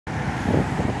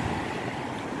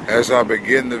As I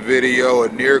begin the video, a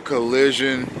near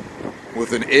collision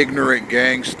with an ignorant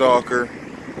gang stalker.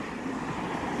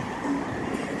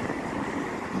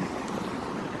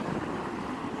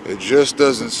 It just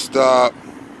doesn't stop.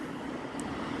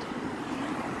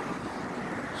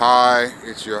 Hi,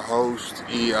 it's your host,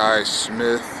 E.I.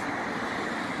 Smith,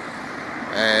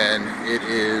 and it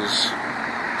is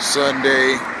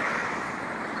Sunday,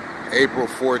 April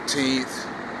 14th,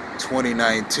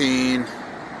 2019,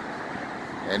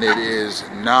 and it is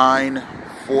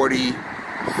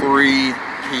 9:43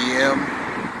 p.m.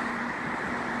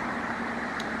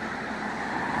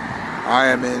 I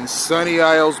am in Sunny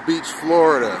Isles Beach,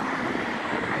 Florida.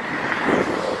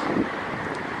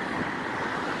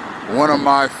 One of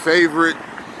my favorite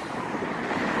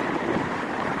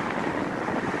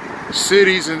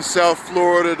cities in South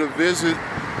Florida to visit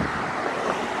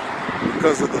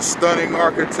because of the stunning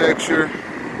architecture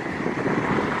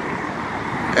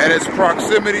and its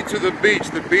proximity to the beach.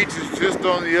 The beach is just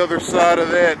on the other side of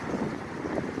that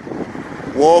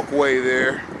walkway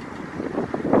there.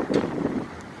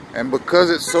 And because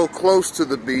it's so close to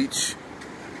the beach,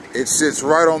 it sits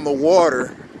right on the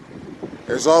water.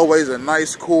 There's always a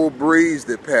nice cool breeze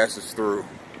that passes through.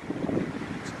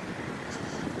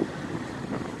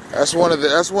 That's one of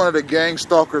the gang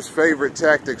stalker's favorite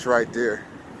tactics right there,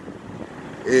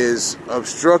 is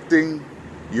obstructing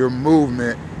your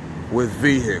movement with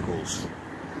vehicles.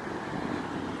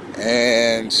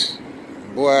 And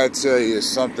boy, I tell you, it's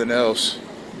something else.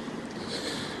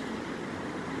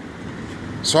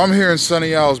 So I'm here in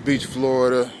Sunny Isles Beach,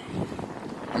 Florida.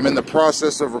 I'm in the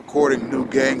process of recording new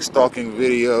gang stalking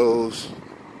videos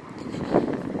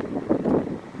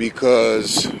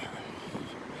because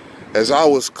as I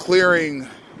was clearing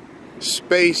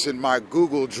space in my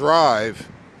Google Drive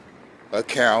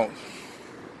account,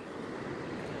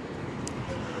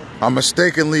 I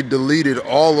mistakenly deleted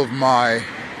all of my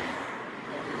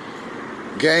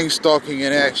gang stalking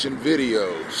in action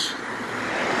videos.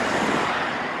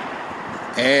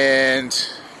 And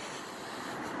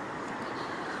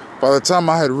by the time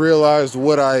I had realized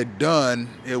what I had done,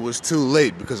 it was too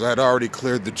late because I had already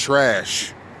cleared the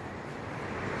trash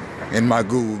in my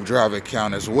Google Drive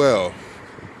account as well.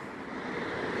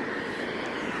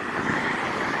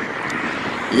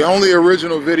 The only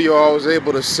original video I was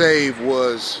able to save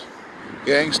was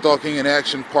Gang Stalking in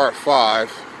Action Part 5,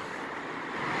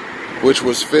 which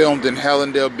was filmed in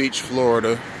Hallandale Beach,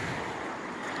 Florida.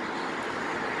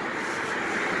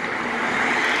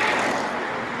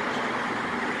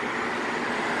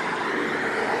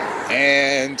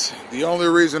 And the only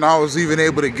reason I was even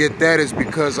able to get that is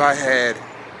because I had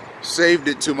saved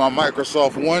it to my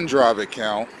Microsoft OneDrive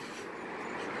account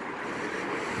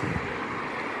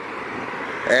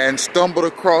and stumbled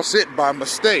across it by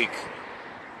mistake.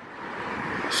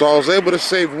 So I was able to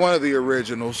save one of the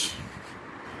originals,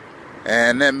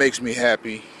 and that makes me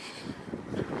happy.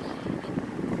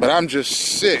 But I'm just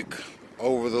sick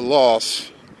over the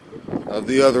loss of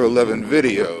the other 11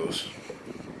 videos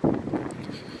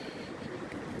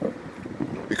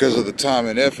because of the time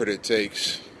and effort it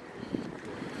takes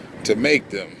to make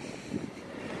them.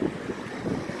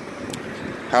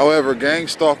 However, gang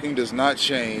stalking does not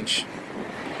change.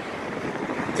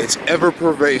 It's ever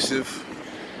pervasive,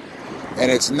 and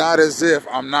it's not as if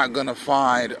I'm not gonna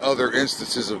find other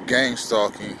instances of gang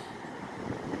stalking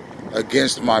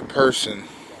against my person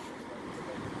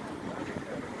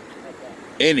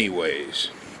anyways.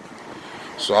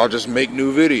 So I'll just make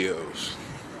new videos.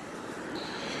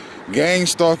 Gang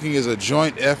stalking is a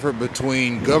joint effort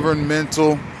between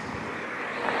governmental,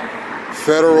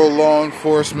 federal law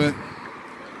enforcement,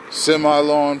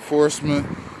 semi-law enforcement,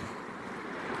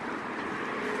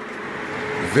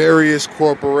 various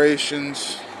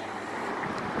corporations,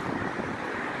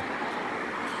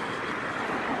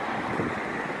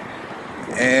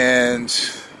 and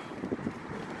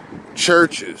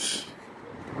churches.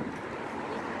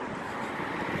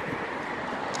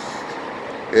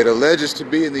 It alleges to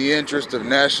be in the interest of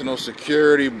national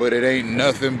security, but it ain't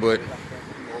nothing but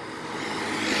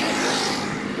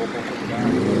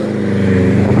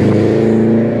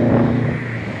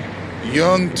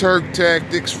Young Turk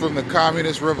tactics from the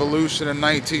Communist Revolution in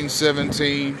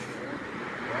 1917.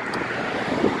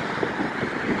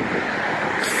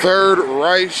 Third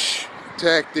Reich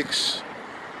tactics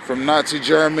from Nazi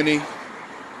Germany.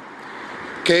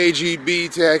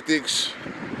 KGB tactics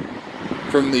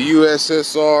from the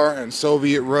USSR and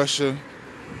Soviet Russia.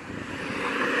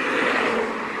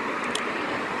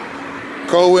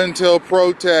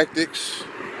 COINTELPRO tactics,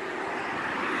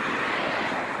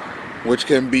 which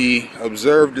can be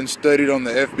observed and studied on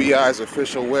the FBI's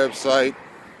official website.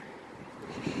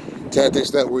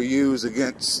 Tactics that were used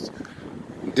against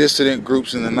dissident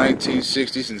groups in the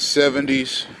 1960s and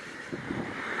 70s.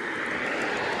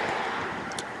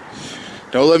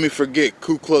 Don't let me forget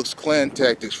Ku Klux Klan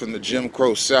tactics from the Jim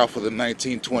Crow South of the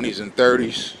 1920s and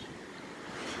 30s.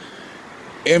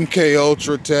 MK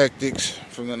Ultra tactics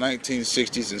from the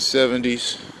 1960s and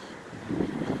 70s.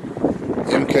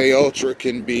 MK Ultra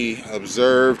can be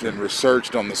observed and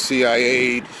researched on the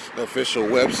CIA official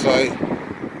website.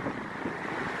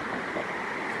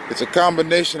 It's a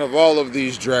combination of all of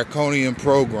these draconian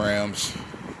programs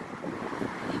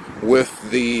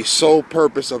with the sole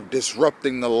purpose of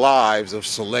disrupting the lives of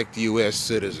select U.S.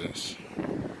 citizens.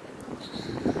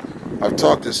 I've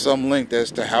talked at some length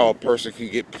as to how a person can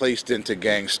get placed into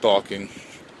gang stalking,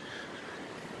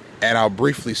 and I'll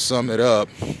briefly sum it up.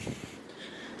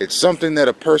 It's something that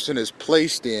a person is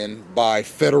placed in by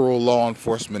federal law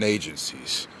enforcement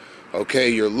agencies. Okay,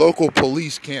 your local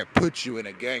police can't put you in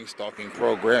a gang stalking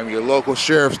program. Your local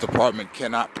sheriff's department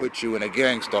cannot put you in a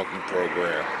gang stalking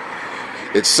program.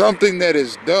 It's something that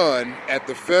is done at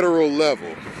the federal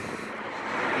level.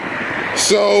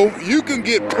 So you can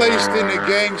get placed into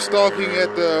gang stalking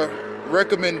at the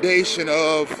recommendation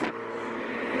of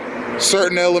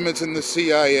certain elements in the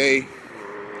CIA,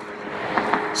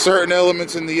 certain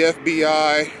elements in the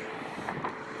FBI,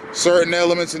 certain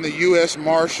elements in the U.S.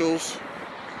 Marshals,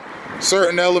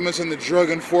 certain elements in the Drug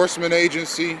Enforcement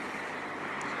Agency,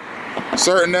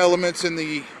 certain elements in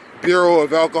the Bureau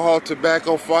of Alcohol,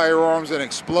 Tobacco, Firearms, and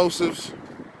Explosives.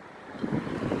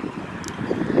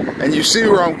 And you see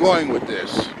where I'm going with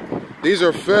this. These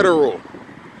are federal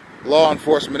law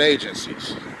enforcement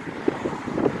agencies.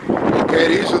 Okay,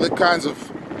 these are the kinds of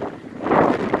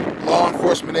law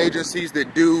enforcement agencies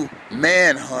that do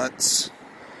manhunts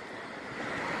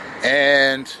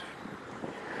and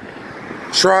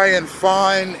try and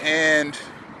find and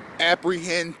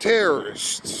apprehend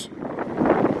terrorists.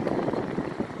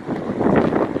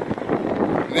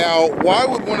 Now, why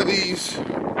would one of these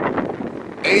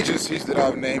agencies that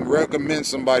I've named recommend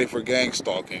somebody for gang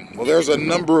stalking? Well, there's a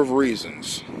number of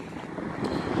reasons.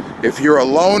 If you're a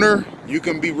loner, you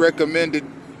can be recommended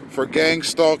for gang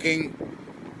stalking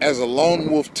as a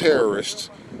lone wolf terrorist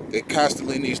that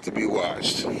constantly needs to be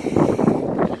watched.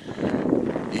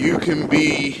 You can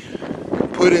be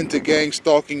put into gang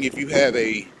stalking if you have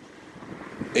a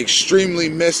extremely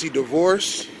messy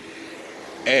divorce,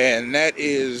 and that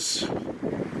is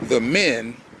the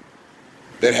men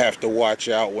that have to watch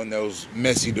out when those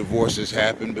messy divorces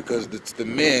happen, because it's the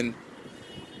men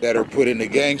that are put into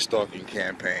gang stalking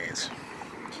campaigns.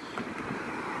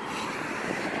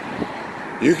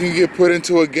 You can get put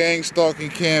into a gang stalking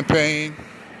campaign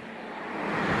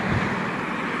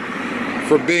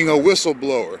for being a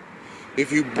whistleblower.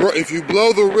 If you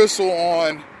blow the whistle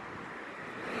on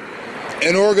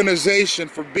an organization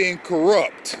for being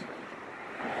corrupt,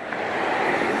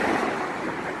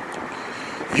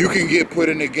 you can get put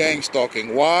into gang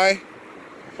stalking. Why?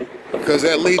 Because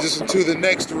that leads us into the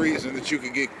next reason that you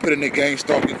can get put into gang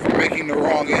stalking: for making the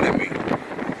wrong enemy.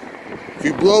 If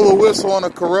you blow the whistle on a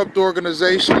corrupt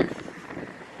organization,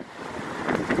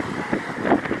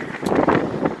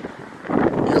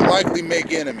 you'll likely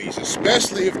make enemies,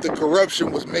 especially if the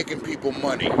corruption was making people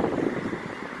money.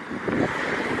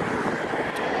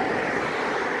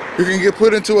 You can get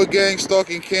put into a gang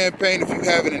stalking campaign if you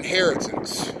have an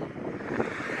inheritance,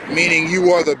 meaning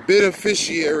you are the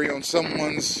beneficiary on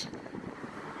someone's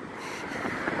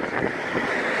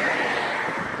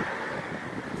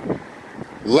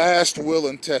last will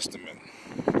and testament.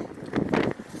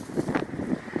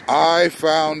 I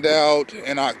found out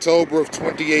in October of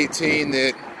 2018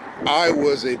 that I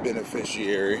was a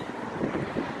beneficiary,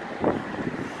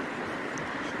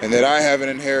 and that I have an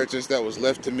inheritance that was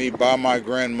left to me by my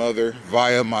grandmother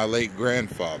via my late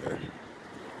grandfather.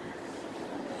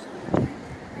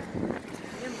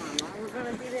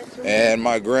 And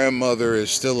my grandmother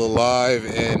is still alive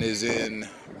and is in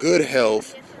good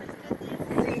health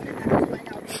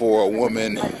for a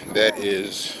woman that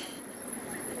is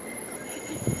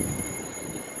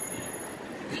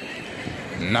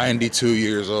 92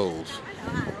 years old.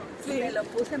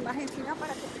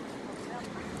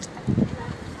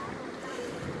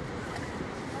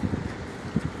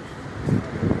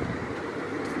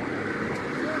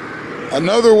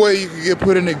 Another way you can get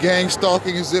put into gang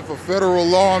stalking is if a federal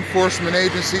law enforcement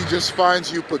agency just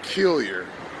finds you peculiar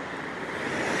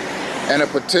and a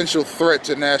potential threat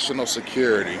to national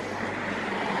security.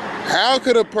 How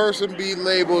could a person be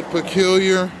labeled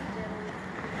peculiar?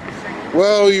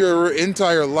 Well, your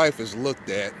entire life is looked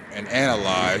at and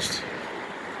analyzed.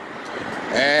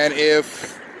 And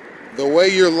if the way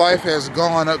your life has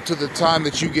gone up to the time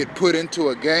that you get put into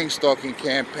a gang stalking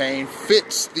campaign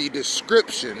fits the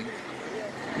description,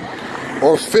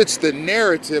 or fits the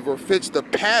narrative, or fits the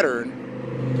pattern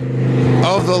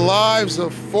of the lives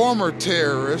of former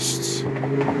terrorists,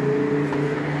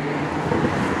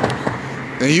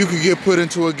 then you could get put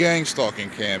into a gang stalking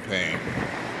campaign.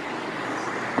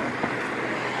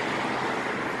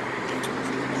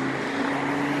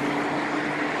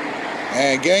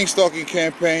 And gang stalking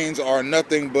campaigns are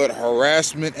nothing but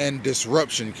harassment and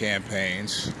disruption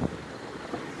campaigns.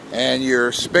 And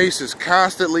your space is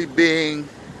constantly being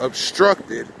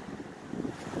obstructed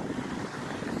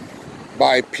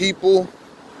by people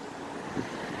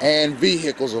and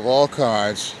vehicles of all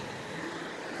kinds.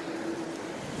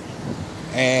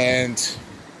 And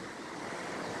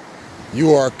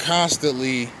you are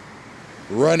constantly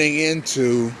running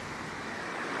into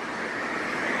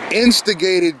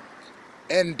instigated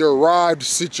and derived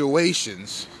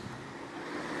situations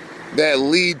that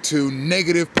lead to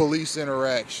negative police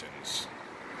interactions.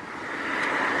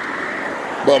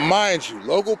 But mind you,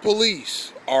 local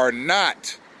police are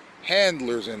not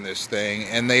handlers in this thing,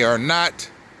 and they are not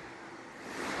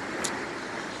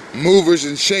movers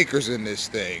and shakers in this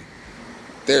thing.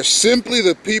 They're simply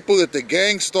the people that the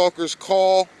gang stalkers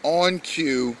call on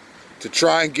cue to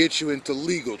try and get you into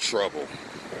legal trouble,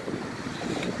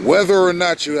 whether or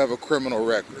not you have a criminal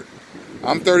record.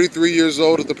 I'm 33 years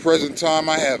old at the present time.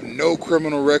 I have no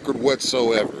criminal record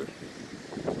whatsoever.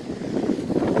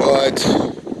 But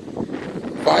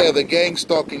via the gang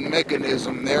stalking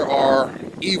mechanism, there are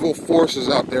evil forces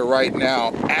out there right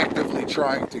now actively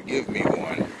trying to give me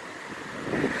one.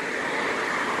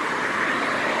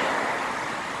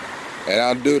 And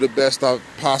I'll do the best I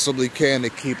possibly can to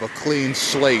keep a clean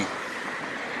slate.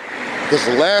 Because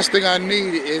the last thing I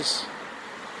need is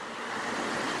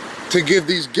to give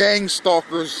these gang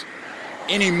stalkers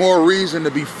any more reason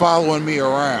to be following me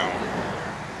around.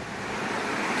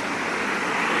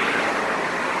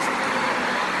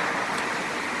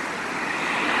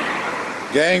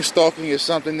 Gang stalking is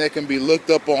something that can be looked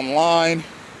up online.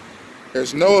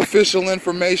 There's no official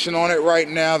information on it right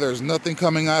now. There's nothing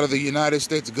coming out of the United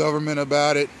States government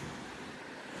about it.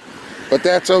 But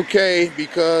that's okay,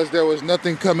 because there was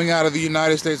nothing coming out of the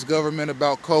United States government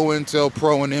about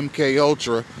COINTELPRO and MK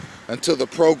Ultra until the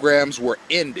programs were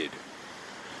ended.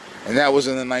 And that was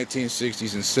in the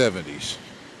 1960s and 70s.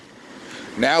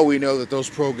 Now we know that those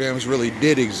programs really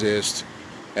did exist,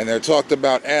 and they're talked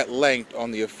about at length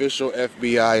on the official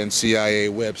FBI and CIA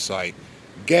website.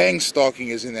 Gang stalking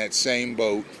is in that same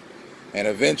boat, and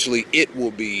eventually it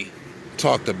will be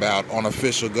talked about on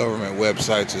official government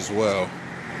websites as well.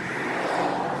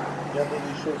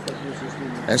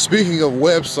 And speaking of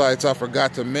websites, I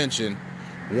forgot to mention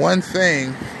one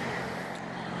thing.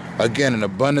 Again, an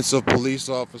abundance of police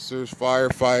officers,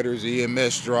 firefighters,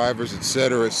 EMS drivers,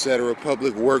 etc.,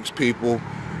 public works people,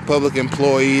 public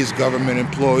employees, government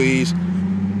employees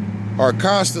are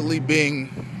constantly being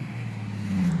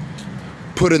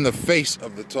put in the face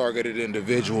of the targeted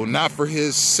individual, not for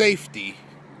his safety,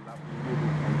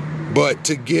 but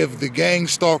to give the gang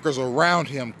stalkers around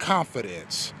him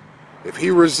confidence. If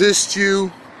he resists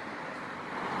you,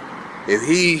 if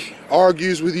he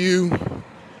argues with you,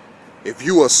 if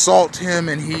you assault him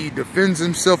and he defends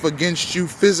himself against you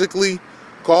physically,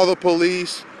 call the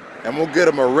police and we'll get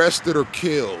him arrested or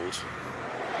killed.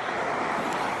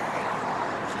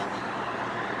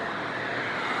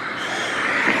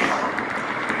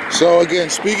 So again,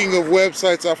 speaking of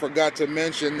websites, I forgot to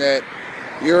mention that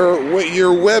your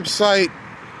website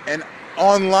and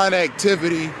online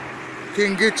activity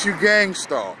can get you gang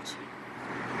stalked.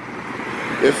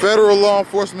 If federal law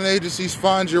enforcement agencies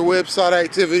find your website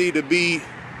activity to be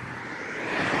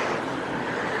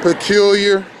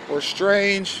peculiar or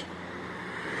strange,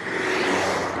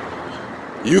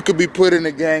 you could be put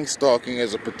into gang stalking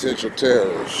as a potential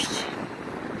terrorist.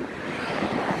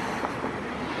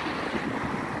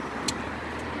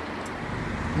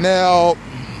 Now,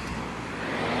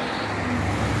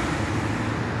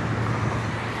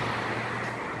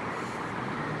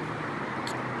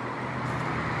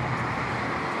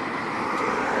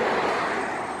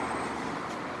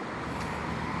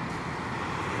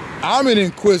 I'm an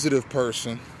inquisitive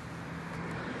person.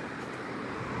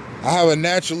 I have a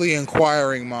naturally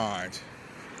inquiring mind.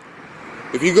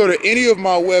 If you go to any of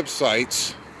my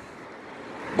websites,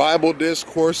 Bible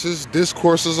discourses,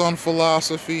 discourses on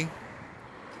philosophy,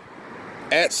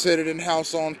 at Set It In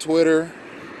House on Twitter,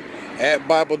 at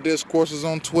Bible Discourses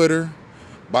on Twitter,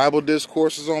 Bible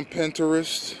Discourses on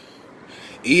Pinterest,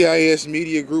 EIS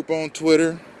Media Group on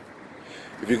Twitter,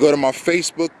 If you go to my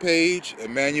Facebook page,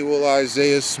 Emmanuel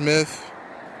Isaiah Smith,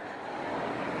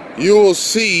 you will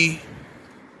see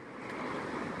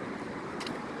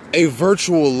a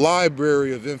virtual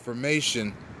library of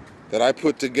information that I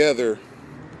put together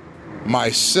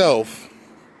myself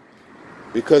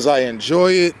because I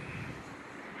enjoy it,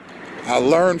 I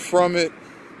learn from it,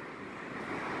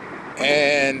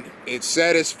 and it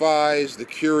satisfies the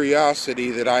curiosity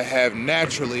that I have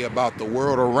naturally about the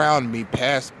world around me,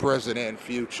 past, present, and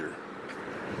future.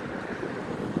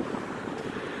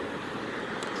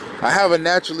 I have a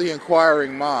naturally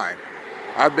inquiring mind.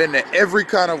 I've been to every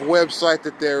kind of website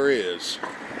that there is.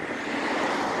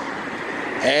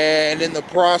 And in the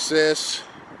process,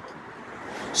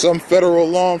 some federal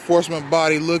law enforcement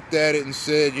body looked at it and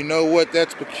said, you know what,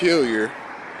 that's peculiar.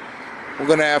 We're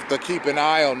going to have to keep an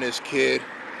eye on this kid,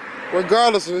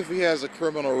 regardless of if he has a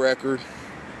criminal record.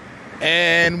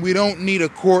 And we don't need a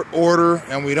court order,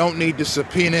 and we don't need to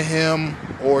subpoena him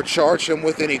or charge him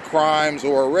with any crimes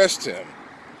or arrest him.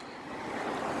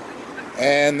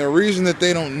 And the reason that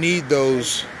they don't need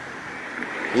those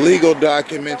legal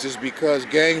documents is because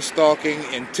gang stalking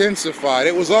intensified.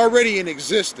 It was already in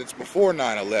existence before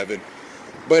 9/11,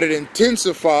 but it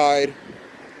intensified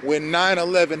when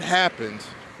 9/11 happened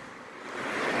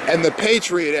and the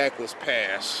Patriot Act was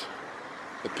passed.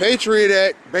 The Patriot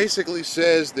Act basically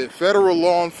says that federal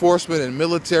law enforcement and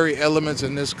military elements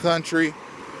in this country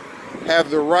have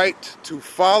the right to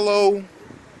follow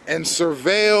and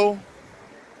surveil,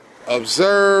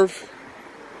 observe,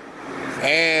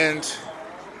 and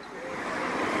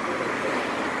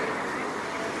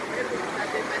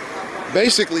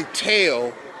basically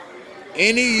tail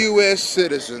any U.S.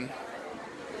 citizen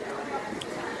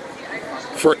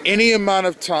for any amount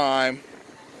of time,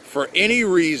 for any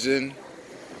reason,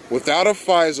 without a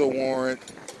FISA warrant,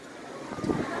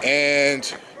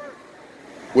 and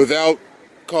without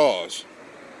cause.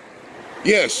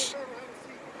 Yes.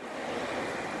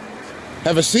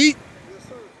 Have a seat? Yes,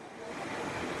 sir.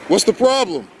 What's the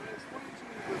problem?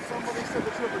 Somebody said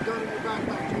that you have a gun in your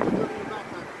backpack. Do you have a gun in your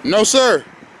backpack? No, sir.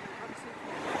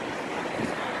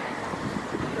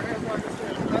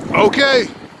 Okay.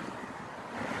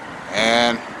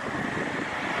 And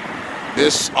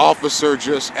this officer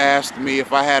just asked me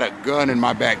if I had a gun in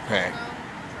my backpack.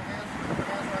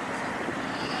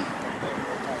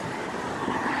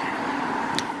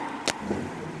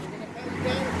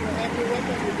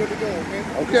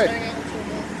 Okay.